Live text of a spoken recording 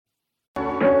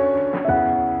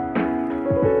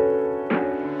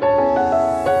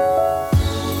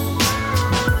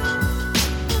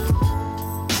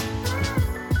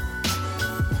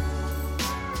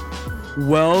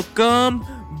Welcome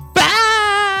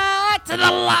back to the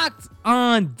Locked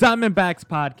On Diamondbacks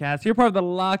podcast. You're part of the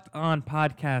Locked On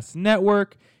Podcast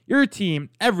Network. Your team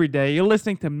every day. You're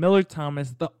listening to Miller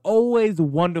Thomas, the always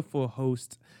wonderful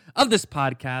host of this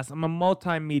podcast. I'm a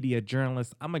multimedia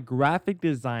journalist. I'm a graphic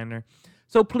designer.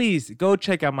 So please go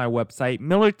check out my website,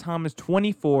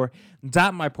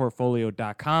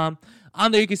 millerthomas24.myportfolio.com.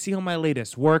 On there you can see all my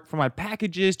latest work, from my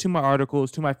packages to my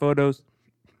articles to my photos,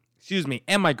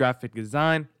 and my graphic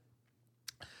design.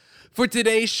 For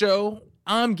today's show,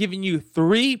 I'm giving you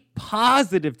 3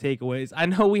 positive takeaways. I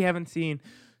know we haven't seen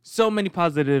so many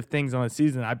positive things on the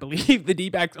season. I believe the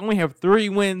D-backs only have 3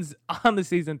 wins on the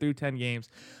season through 10 games.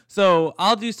 So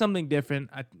I'll do something different.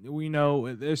 We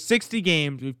know there's 60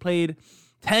 games. We've played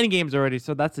 10 games already,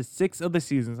 so that's the 6th of the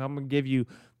season. So I'm going to give you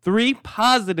 3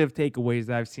 positive takeaways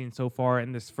that I've seen so far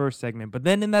in this first segment. But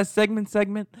then in that segment,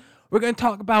 we're going to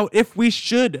talk about if we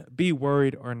should be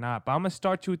worried or not. But I'm going to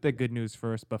start you with the good news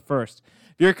first. But first,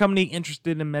 if you're a company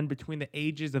interested in men between the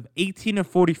ages of 18 and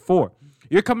 44,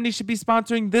 your company should be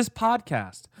sponsoring this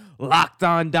podcast. Locked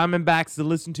On Diamondbacks is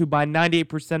listened to by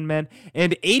 98% men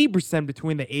and 80%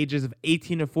 between the ages of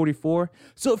 18 and 44.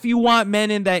 So if you want men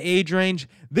in that age range,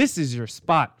 this is your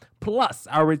spot. Plus,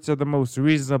 our rates are the most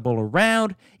reasonable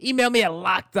around. Email me at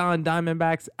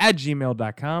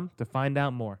lockedondiamondbacks@gmail.com to find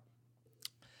out more.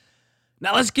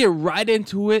 Now let's get right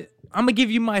into it. I'm going to give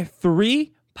you my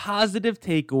 3 positive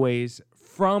takeaways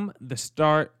from the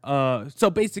start.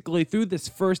 So basically through this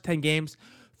first 10 games,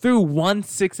 through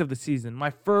 1/6 of the season.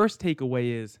 My first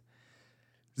takeaway is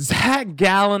Zach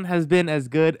Gallen has been as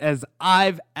good as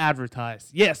I've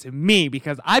advertised. Yes, me,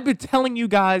 because I've been telling you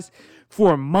guys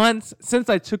for months since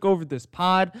I took over this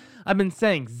pod. I've been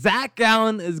saying Zach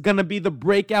Gallen is going to be the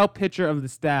breakout pitcher of the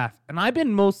staff. And I've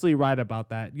been mostly right about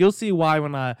that. You'll see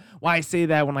why I say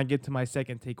that when I get to my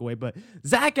second takeaway. But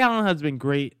Zach Gallen has been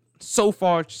great so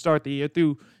far to start the year.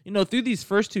 Through these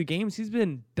first 2 games, he's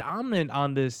been dominant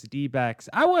on this D-backs.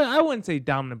 I wouldn't say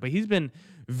dominant, but he's been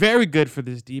very good for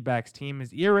this D-backs team.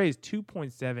 His ERA is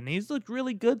 2.7. He's looked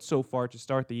really good so far to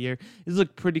start the year. He's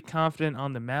looked pretty confident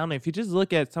on the mound. If you just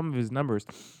look at some of his numbers,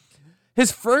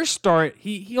 his first start,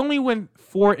 he only went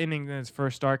 4 innings in his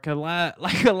first start.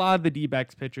 Like a lot of the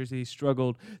D-backs pitchers, he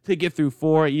struggled to get through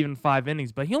 4, even 5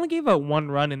 innings. But he only gave up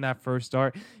 1 run in that first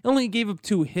start. He only gave up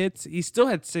 2 hits. He still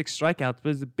had 6 strikeouts. But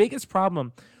his biggest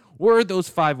problem were those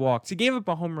 5 walks. He gave up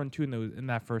a home run too in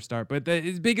that first start, but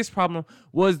his biggest problem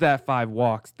was that 5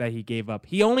 walks that he gave up.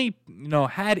 He only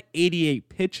had 88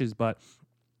 pitches, but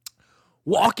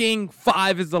walking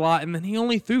 5 is a lot, and then he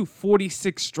only threw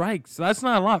 46 strikes. So that's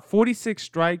not a lot. 46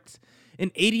 strikes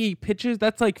in 88 pitches,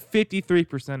 that's like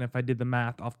 53% if I did the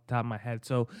math off the top of my head.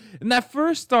 So in that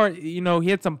first start, he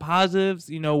had some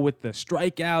positives, with the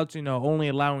strikeouts, only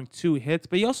allowing 2 hits,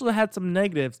 but he also had some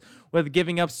negatives with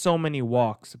giving up so many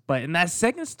walks. But in that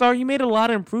second start, he made a lot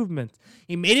of improvements.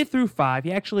 He made it through 5.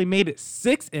 He actually made it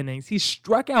 6 innings. He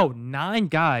struck out 9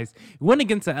 guys. He went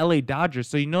against the LA Dodgers,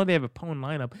 so they have a opponent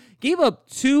lineup. Gave up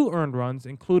 2 earned runs,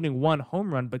 including 1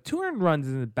 home run, but 2 earned runs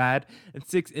isn't bad in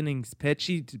 6 innings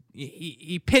pitched.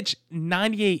 He pitched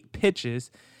 98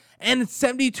 pitches, and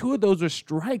 72 of those were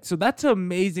strikes. So that's an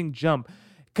amazing jump.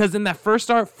 Because in that first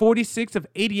start, 46 of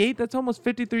 88, that's almost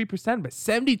 53%. But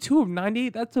 72 of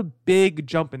 98, that's a big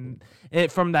jump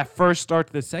from that first start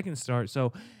to the second start.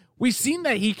 So we've seen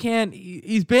that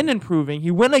he's been improving.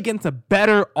 He went against a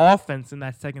better offense in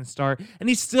that second start, and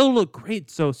he still looked great.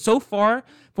 So far,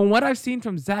 from what I've seen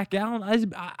from Zach Gallen,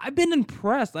 I've been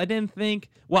impressed. I did think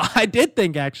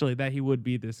actually that he would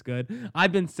be this good.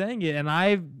 I've been saying it, and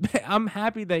I'm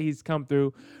happy that he's come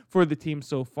through for the team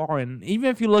so far. And even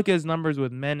if you look at his numbers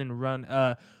with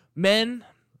men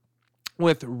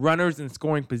with runners in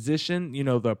scoring position,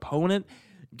 the opponent,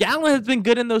 Gallen has been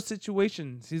good in those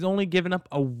situations. He's only given up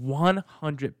a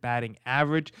 100 batting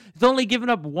average. He's only given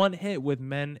up 1 hit with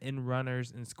men and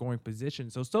runners in scoring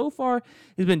position. So far,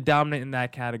 he's been dominant in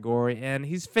that category, and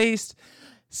he's faced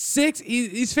 6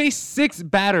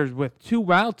 batters with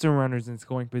 2 outs and runners in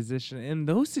scoring position. In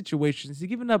those situations, he's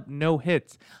given up no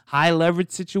hits. High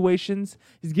leverage situations,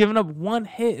 he's given up 1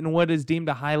 hit in what is deemed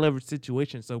a high leverage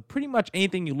situation. So pretty much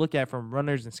anything you look at, from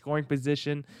runners in scoring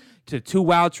position to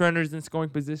 2 outs runners in scoring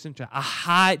position to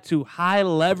high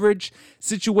leverage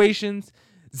situations,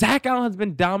 Zach Gallen has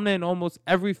been dominant in almost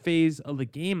every phase of the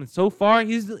game, and so far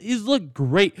he's looked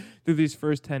great through these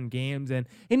first 10 games, and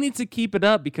he needs to keep it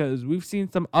up because we've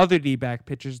seen some other D-back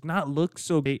pitchers not look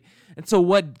so great. And so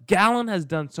what Gallen has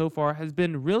done so far has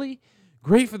been really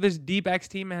great for this D-backs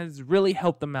team and has really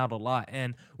helped them out a lot.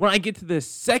 And when I get to the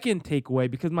second takeaway,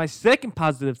 because my second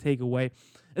positive takeaway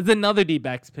is another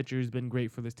D-backs pitcher who's been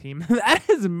great for this team. That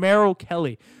is Merrill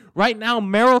Kelly. Right now,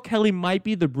 Merrill Kelly might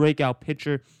be the breakout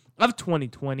pitcher of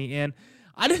 2020, and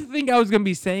I didn't think I was going to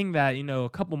be saying that, a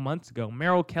couple months ago.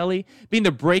 Merrill Kelly being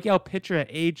the breakout pitcher at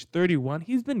age 31,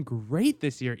 he's been great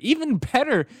this year, even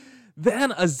better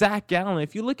than a Zach Gallen.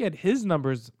 If you look at his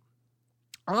numbers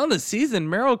on the season,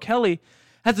 Merrill Kelly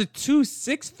has a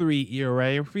 2.63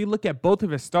 ERA. If we look at both of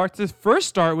his starts, his first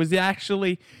start was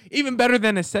actually even better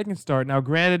than his second start. Now,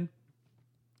 granted,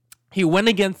 he went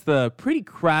against the pretty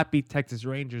crappy Texas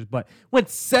Rangers, but went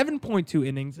 7.2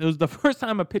 innings. It was the first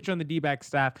time a pitcher on the D-back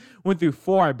staff went through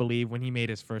 4, I believe, when he made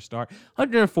his first start.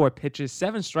 104 pitches,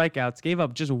 7 strikeouts, gave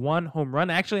up just 1 home run.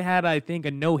 Actually had, I think,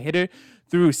 a no-hitter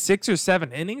through 6 or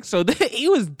 7 innings. So he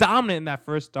was dominant in that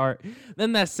first start.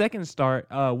 Then that second start,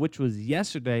 which was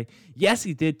yesterday, yes,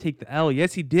 he did take the L.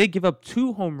 Yes, he did give up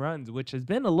 2 home runs, which has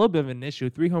been a little bit of an issue.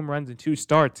 3 home runs in 2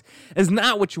 starts is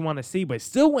not what you want to see, but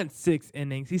still went 6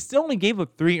 innings. He still only gave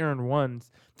up 3 earned runs.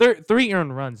 3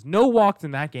 earned runs. No walks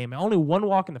in that game. Only 1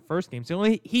 walk in the first game. So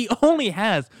he only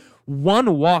has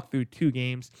 1 walk through 2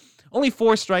 games. Only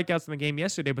 4 strikeouts in the game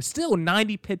yesterday, but still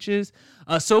 90 pitches.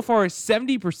 So far,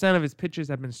 70% of his pitches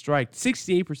have been striked,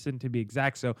 68% to be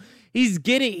exact. So he's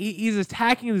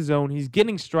attacking the zone. He's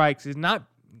getting strikes. He's not,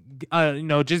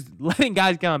 just letting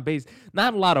guys get on base.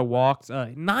 Not a lot of walks.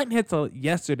 9 hits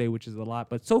yesterday, which is a lot.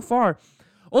 But so far,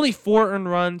 only 4 earned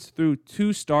runs through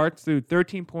 2 starts, through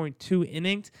 13.2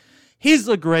 innings. He's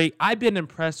looked great. I've been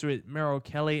impressed with Merrill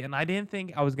Kelly, and I didn't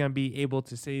think I was going to be able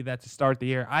to say that to start the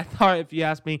year. I thought if you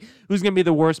asked me who's going to be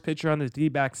the worst pitcher on this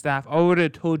D-back staff, I would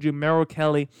have told you Merrill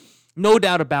Kelly. No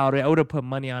doubt about it. I would have put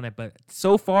money on it. But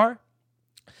so far,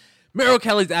 Merrill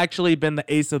Kelly's actually been the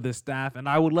ace of this staff, and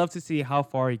I would love to see how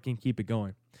far he can keep it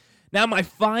going. Now, my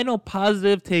final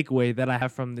positive takeaway that I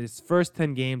have from this first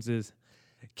 10 games is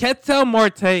Ketel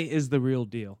Marte is the real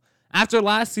deal. After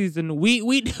last season, we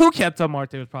knew Ketel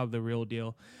Marte was probably the real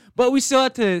deal, but we still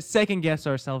had to second guess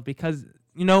ourselves because,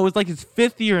 it was like his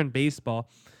 5th year in baseball,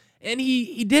 and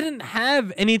he didn't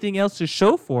have anything else to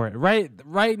show for it.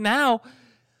 Right now,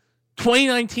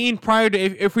 2019 prior to,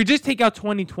 if we just take out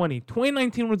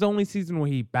 2019 was the only season where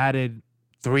he batted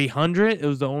 300. It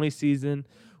was the only season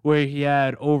where he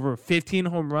had over 15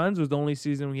 home runs. It was the only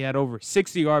season where he had over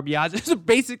 60 RBIs. It was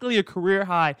basically a career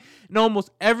high in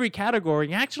almost every category.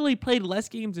 He actually played less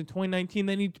games in 2019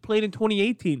 than he played in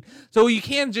 2018. So you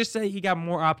can't just say he got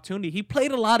more opportunity. He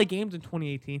played a lot of games in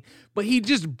 2018, but he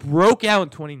just broke out in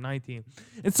 2019.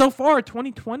 And so far,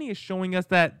 2020 is showing us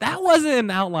that wasn't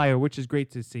an outlier, which is great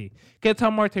to see.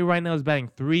 Ketel Marte right now is batting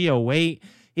 .308.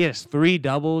 He has 3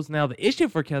 doubles. Now, the issue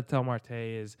for Ketel Marte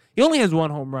is he only has 1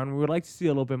 home run. We would like to see a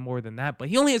little bit more than that, but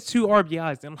he only has 2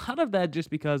 RBIs, and a lot of that just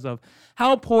because of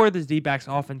how poor this D-backs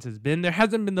offense has been. There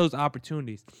hasn't been those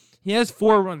opportunities. He has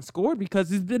 4 runs scored because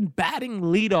he's been batting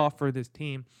leadoff for this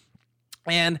team,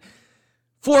 and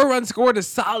 4 runs scored is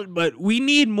solid, but we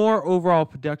need more overall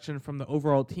production from the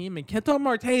overall team, and Ketel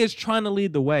Marte is trying to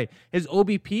lead the way. His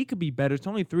OBP could be better. It's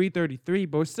only .333,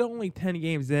 but we're still only 10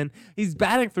 games in. He's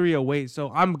batting .308,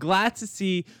 so I'm glad to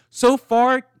see so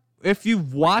far, if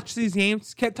you've watched these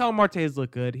games, Ketel Marte has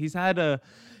looked good. He's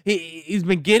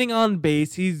been getting on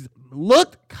base. He's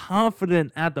looked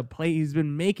confident at the plate. He's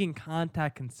been making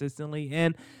contact consistently,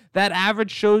 and that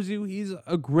average shows you he's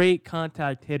a great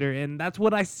contact hitter, and that's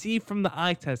what I see from the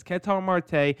eye test. Ketel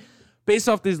Marte, based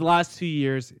off these last 2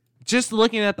 years, just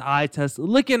looking at the eye test,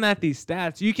 looking at these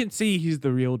stats, you can see he's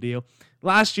the real deal.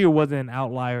 Last year wasn't an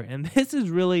outlier, and this is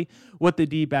really what the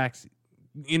D-backs,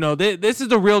 this is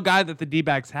the real guy that the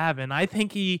D-backs have, and I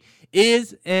think he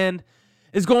is and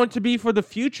is going to be for the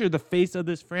future the face of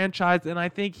this franchise, and I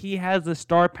think he has the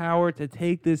star power to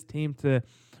take this team to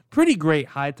pretty great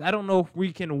heights. I don't know if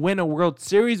we can win a World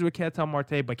Series with Ketel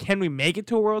Marte, but can we make it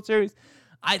to a World Series?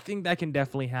 I think that can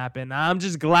definitely happen. I'm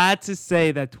just glad to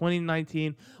say that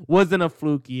 2019 wasn't a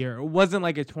fluke year. It wasn't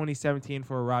like a 2017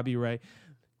 for Robbie Ray.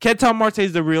 Ketel Marte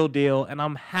is the real deal, and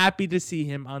I'm happy to see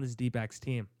him on this D-backs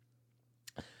team.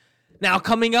 Now,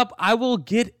 coming up, I will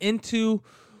get into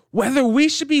whether we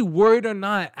should be worried or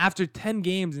not after 10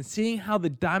 games and seeing how the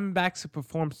Diamondbacks have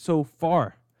performed so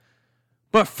far.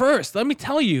 But first, let me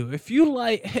tell you, if you're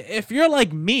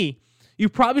like me, you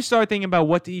probably start thinking about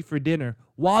what to eat for dinner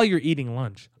while you're eating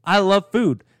lunch. I love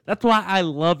food. That's why I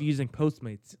love using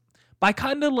Postmates. But I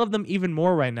kind of love them even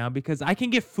more right now because I can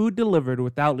get food delivered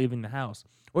without leaving the house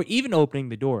or even opening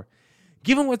the door.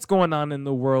 Given what's going on in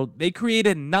the world, they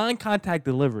created non-contact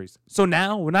deliveries. So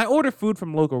now, when I order food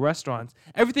from local restaurants,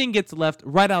 everything gets left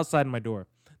right outside my door.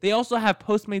 They also have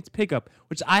Postmates Pickup,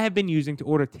 which I have been using to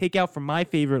order takeout from my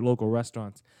favorite local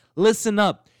restaurants. Listen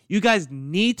up. You guys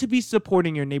need to be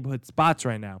supporting your neighborhood spots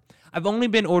right now. I've only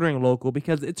been ordering local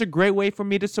because it's a great way for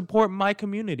me to support my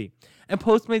community. And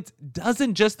Postmates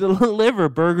doesn't just deliver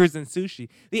burgers and sushi.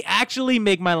 They actually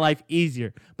make my life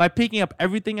easier by picking up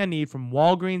everything I need from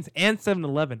Walgreens and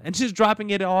 7-Eleven and just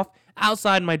dropping it off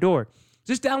outside my door.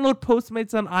 Just download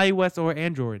Postmates on iOS or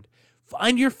Android.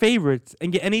 Find your favorites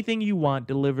and get anything you want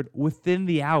delivered within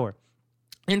the hour.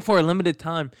 And for a limited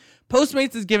time,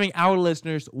 Postmates is giving our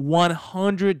listeners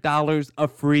 $100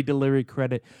 of free delivery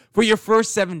credit for your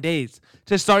first 7 days.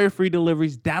 To start your free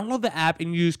deliveries, download the app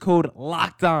and use code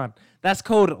LOCKEDON. That's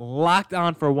code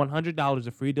LOCKEDON for $100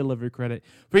 of free delivery credit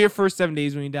for your first 7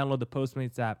 days when you download the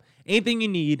Postmates app. Anything you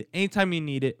need, anytime you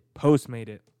need it, Postmate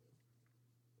it.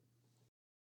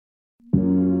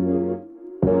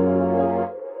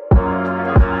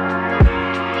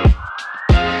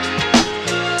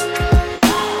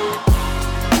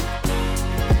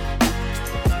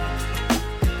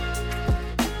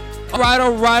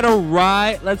 All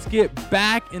right. Let's get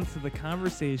back into the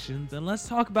conversations and let's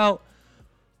talk about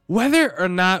whether or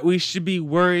not we should be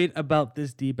worried about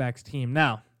this D-backs team.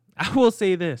 Now, I will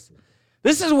say this.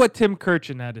 This is what Tim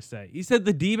Kurkjian had to say. He said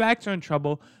the D-backs are in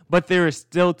trouble, but there is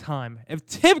still time. If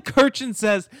Tim Kurkjian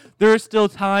says there is still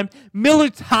time, Miller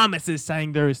Thomas is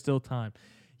saying there is still time.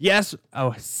 Yes,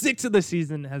 6 of the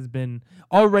season has been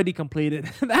already completed.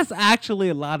 That's actually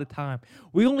a lot of time.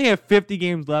 We only have 50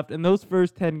 games left, and those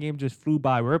first 10 games just flew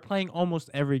by. We're playing almost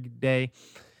every day.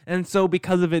 And so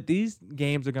because of it, these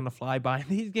games are going to fly by.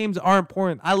 These games are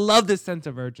important. I love this sense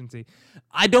of urgency.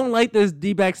 I don't like this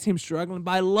D-backs team struggling,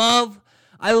 but I love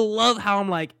how I'm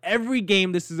like, every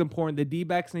game this is important. The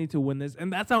D-backs need to win this,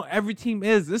 and that's how every team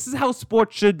is. This is how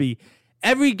sports should be.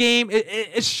 Every game,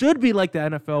 it should be like the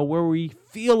NFL where we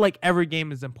feel like every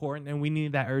game is important and we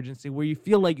need that urgency, where you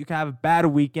feel like you can have a bad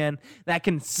weekend that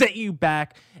can set you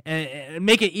back and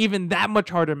make it even that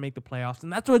much harder to make the playoffs.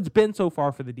 And that's what it's been so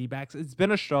far for the D-backs. It's been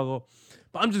a struggle,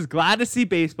 but I'm just glad to see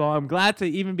baseball. I'm glad to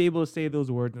even be able to say those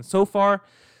words. And so far,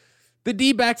 the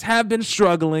D-backs have been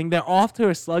struggling. They're off to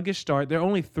a sluggish start. They're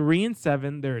only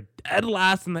 3-7. They're dead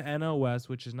last in the NL West,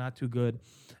 which is not too good.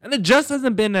 And it just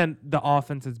hasn't been the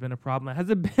offense has been a problem. It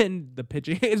hasn't been the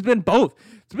pitching. It's been both.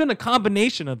 It's been a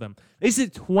combination of them. They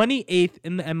sit 28th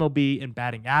in the MLB in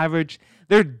batting average.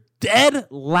 They're dead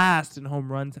last in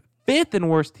home runs, 5th in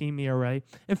worst team ERA,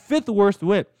 and 5th worst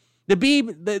whip. The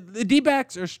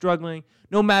D-backs are struggling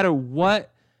no matter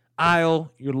what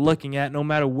aisle you're looking at, no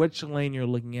matter which lane you're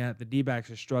looking at. The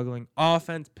D-backs are struggling.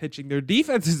 Offense, pitching. Their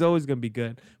defense is always going to be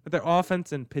good, but their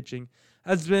offense and pitching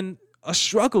has been a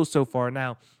struggle so far.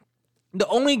 Now, the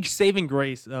only saving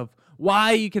grace of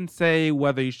why you can say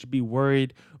whether you should be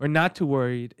worried or not too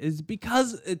worried is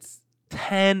because it's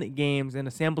 10 games and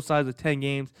a sample size of 10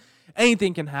 games.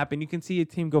 Anything can happen. You can see a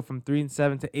team go from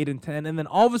 3-7 to 8-10, and then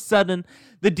all of a sudden,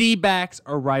 the D-backs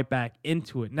are right back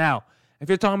into it. Now, if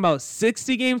you're talking about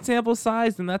 60-game sample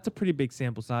size, then that's a pretty big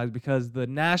sample size because the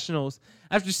Nationals,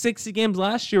 after 60 games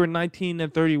last year, were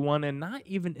 19-31 and not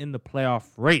even in the playoff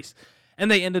race. And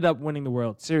they ended up winning the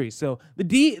World Series. So the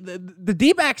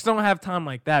D-backs don't have time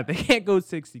like that. They can't go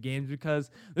 60 games because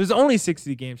there's only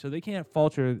 60 games, so they can't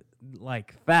falter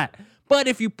like that. But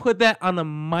if you put that on a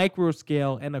micro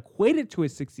scale and equate it to a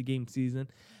 60-game season,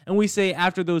 and we say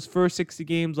after those first 60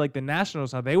 games, like the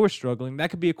Nationals, how they were struggling, that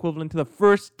could be equivalent to the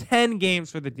first 10 games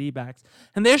for the D-backs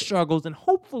and their struggles. And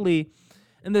hopefully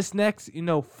in this next,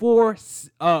 4,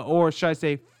 or should I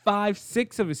say 5,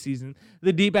 6 of a season,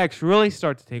 the D-backs really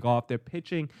start to take off. Their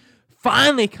pitching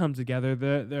finally comes together.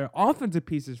 Their offensive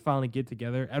pieces finally get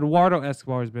together. Eduardo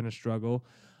Escobar has been a struggle.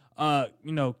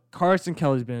 Carson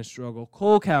Kelly's been a struggle.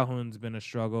 Cole Calhoun's been a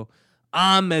struggle.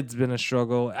 Ahmed's been a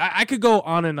struggle. I could go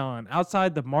on and on.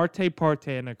 Outside the Marte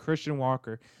Parte and a Christian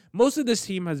Walker, most of this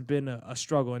team has been a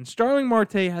struggle. And Starling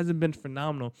Marte hasn't been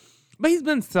phenomenal, but he's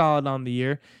been solid on the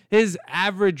year. His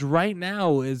average right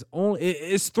now is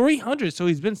 300, so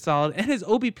he's been solid, and his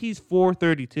OBP is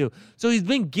 432. So he's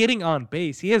been getting on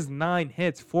base. He has 9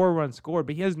 hits, 4 runs scored,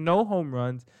 but he has no home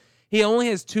runs. He only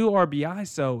has 2 RBI,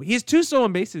 so he has 2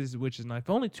 stolen bases, which is nice,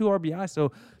 but only 2 RBI.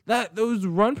 So those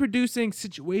run-producing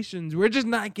situations, we're just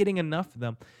not getting enough of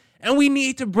them. And we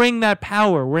need to bring that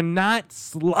power. We're not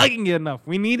slugging it enough.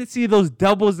 We need to see those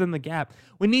doubles in the gap.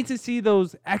 We need to see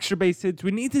those extra base hits.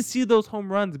 We need to see those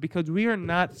home runs because we are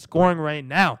not scoring right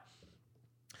now.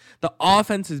 The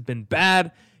offense has been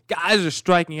bad. Guys are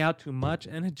striking out too much,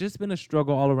 and it's just been a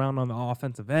struggle all around on the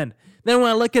offensive end. Then when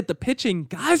I look at the pitching,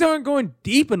 guys aren't going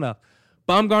deep enough.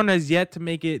 Bumgarner has yet to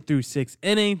make it through 6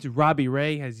 innings. Robbie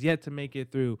Ray has yet to make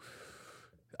it through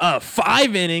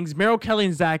 5 innings. Merrill Kelly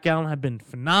and Zach Allen have been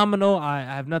phenomenal. I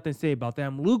have nothing to say about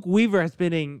them. Luke Weaver has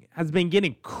been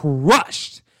getting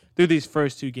crushed through these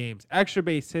first 2 games. Extra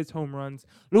base hits, home runs.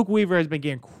 Luke Weaver has been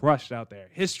getting crushed out there.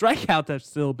 His strikeouts have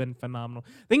still been phenomenal.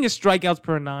 I think his strikeouts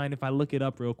per 9, if I look it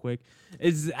up real quick,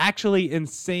 is actually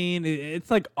insane.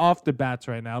 It's like off the bats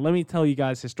right now. Let me tell you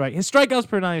guys his strikeouts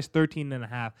per 9 is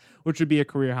 13.5, which would be a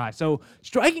career high. So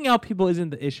striking out people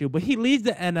isn't the issue, but he leads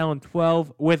the NL in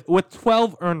 12 with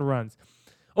 12 earned runs.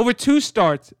 Over 2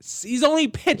 starts, he's only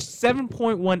pitched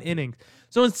 7.1 innings.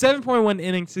 So in 7.1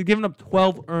 innings, he's given up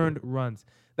 12 earned runs.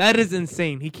 That is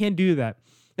insane. He can't do that.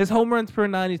 His home runs per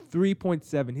 9 is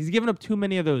 3.7. He's given up too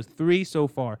many of those, 3 so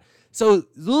far. So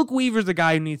Luke Weaver's a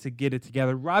guy who needs to get it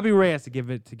together. Robbie Ray has to give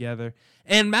it together.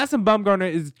 And Madison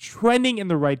Bumgarner is trending in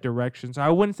the right direction. So I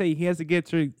wouldn't say he has to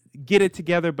get it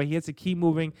together, but he has to keep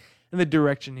moving in the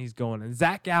direction he's going. And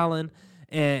Zach Allen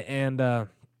and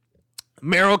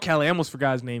Merrill Kelly, I almost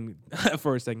forgot his name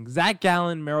for a second. Zach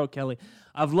Gallen, Merrill Kelly.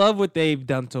 I've loved what they've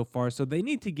done so far, so they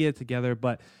need to get it together.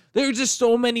 But there are just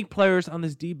so many players on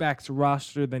this D-backs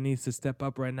roster that needs to step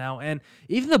up right now. And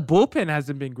even the bullpen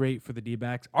hasn't been great for the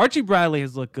D-backs. Archie Bradley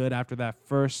has looked good after that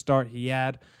first start he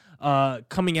had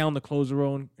coming out in the closer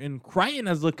role. And Crichton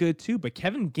has looked good too. But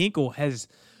Kevin Ginkel has...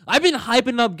 I've been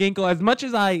hyping up Ginkel as much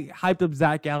as I hyped up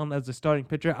Zach Allen as the starting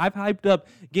pitcher. I've hyped up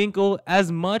Ginkel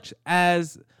as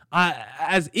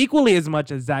equally as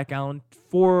much as Zach Allen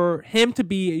for him to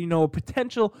be, a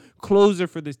potential closer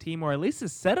for this team, or at least a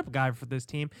setup guy for this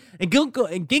team. And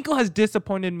Ginkel has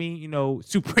disappointed me,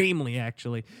 supremely,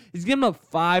 actually. He's given up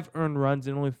 5 earned runs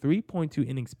and only 3.2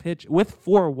 innings pitched with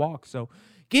 4 walks. So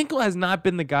Ginkel has not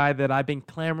been the guy that I've been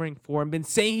clamoring for and been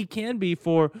saying he can be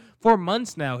for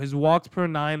months now. His walks per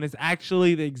 9 is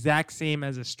actually the exact same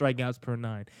as his strikeouts per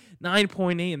 9.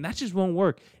 9.8, and that just won't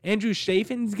work. Andrew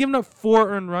Chafin, given up 4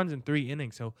 earned runs in 3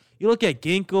 innings. So you look at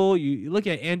Ginkel, you look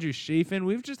at Andrew Chafin.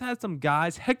 We've just had some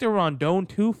guys. Hector Rondon,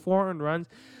 2 4 earned runs.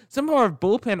 Some of our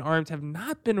bullpen arms have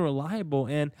not been reliable,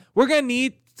 and we're going to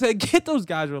need to get those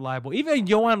guys reliable. Even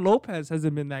Yohan Lopez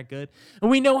hasn't been that good, and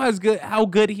we know how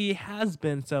good he has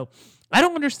been. So I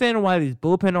don't understand why these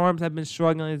bullpen arms have been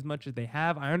struggling as much as they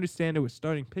have. I understand it with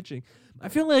starting pitching. I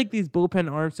feel like these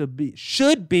bullpen arms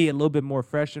should be a little bit more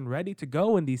fresh and ready to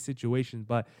go in these situations.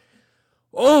 But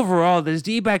overall, this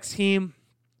D-backs team,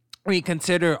 when you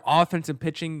consider offense and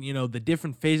pitching, the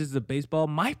different phases of baseball,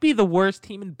 might be the worst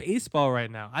team in baseball right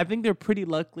now. I think they're pretty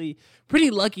lucky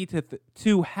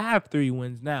to have 3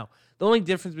 wins now. The only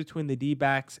difference between the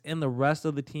D-backs and the rest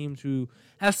of the teams who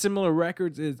have similar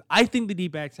records is I think the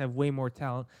D-backs have way more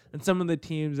talent than some of the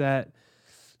teams that,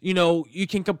 you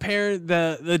can compare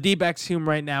the D-backs team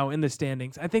right now in the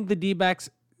standings. I think the D-backs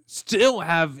still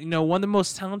have, one of the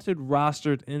most talented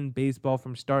rosters in baseball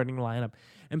from starting lineup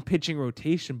and pitching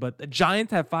rotation. But the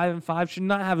Giants at 5-5 should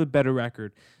not have a better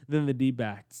record than the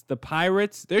D-backs. The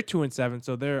Pirates, they're 2-7,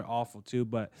 so they're awful too.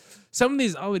 But some of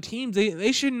these other teams,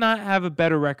 they should not have a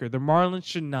better record. The Marlins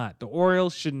should not. The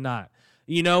Orioles should not.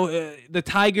 The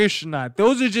Tigers should not.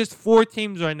 Those are just 4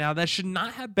 teams right now that should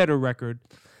not have better records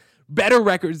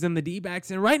than the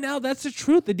D-backs. And right now, that's the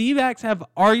truth. The D-backs have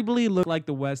arguably looked like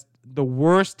the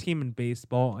worst team in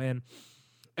baseball. And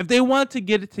if they want to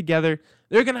get it together,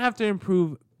 they're going to have to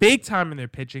improve big time in their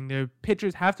pitching. Their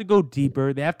pitchers have to go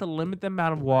deeper. They have to limit the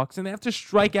amount of walks, and they have to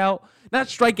not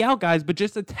strike out guys, but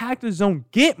just attack the zone,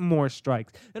 get more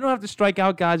strikes. They don't have to strike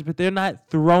out guys, but they're not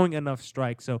throwing enough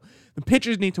strikes. So the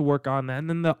pitchers need to work on that. And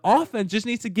then the offense just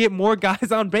needs to get more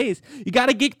guys on base. You got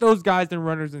to get those guys and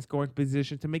runners in scoring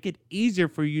position to make it easier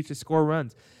for you to score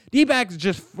runs. D-backs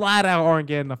just flat out aren't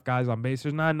getting enough guys on base.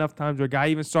 There's not enough times where a guy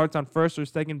even starts on first or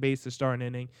second base to start an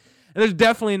inning. And there's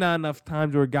definitely not enough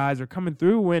times where guys are coming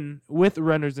through with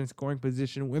runners in scoring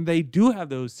position when they do have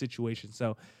those situations.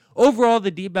 So overall,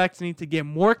 the D-backs need to get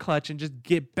more clutch and just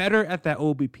get better at that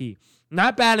OBP.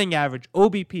 Not batting average,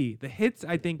 OBP. The hits,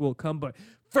 I think, will come, but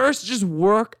first, just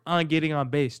work on getting on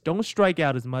base. Don't strike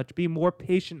out as much. Be more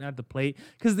patient at the plate.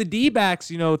 Because the D-backs,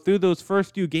 through those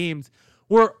first few games,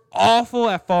 were awful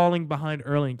at falling behind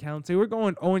early in counts. They were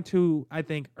going 0-2, I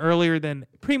think, earlier than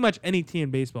pretty much any team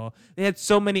in baseball. They had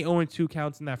so many 0-2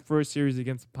 counts in that first series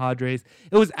against the Padres.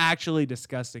 It was actually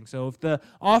disgusting. So if the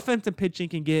offense and pitching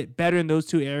can get better in those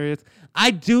 2 areas,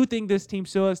 I do think this team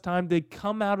still has time to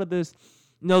come out of this,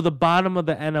 the bottom of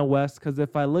the NL West. Because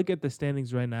if I look at the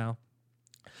standings right now,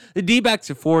 the D-backs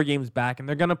are 4 games back, and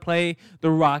they're going to play the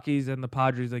Rockies and the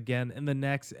Padres again in the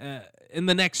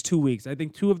next 2 weeks. I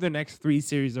think 2 of their next 3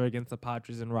 series are against the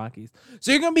Padres and Rockies. So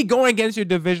you're going to be going against your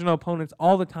divisional opponents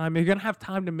all the time. You're going to have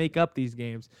time to make up these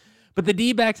games. But the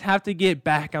D-backs have to get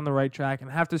back on the right track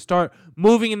and have to start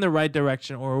moving in the right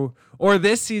direction, or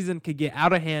this season could get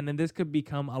out of hand and this could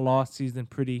become a lost season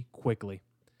pretty quickly.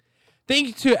 Thank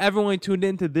you to everyone who tuned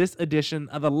in to this edition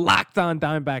of the Locked On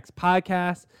Diamondbacks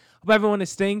podcast. Hope everyone is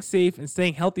staying safe and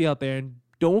staying healthy out there. And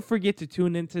don't forget to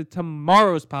tune into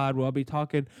tomorrow's pod where I'll be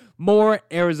talking more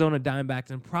Arizona Diamondbacks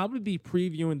and probably be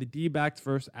previewing the D-backs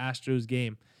versus Astros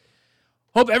game.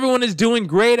 Hope everyone is doing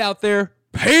great out there.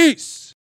 Peace!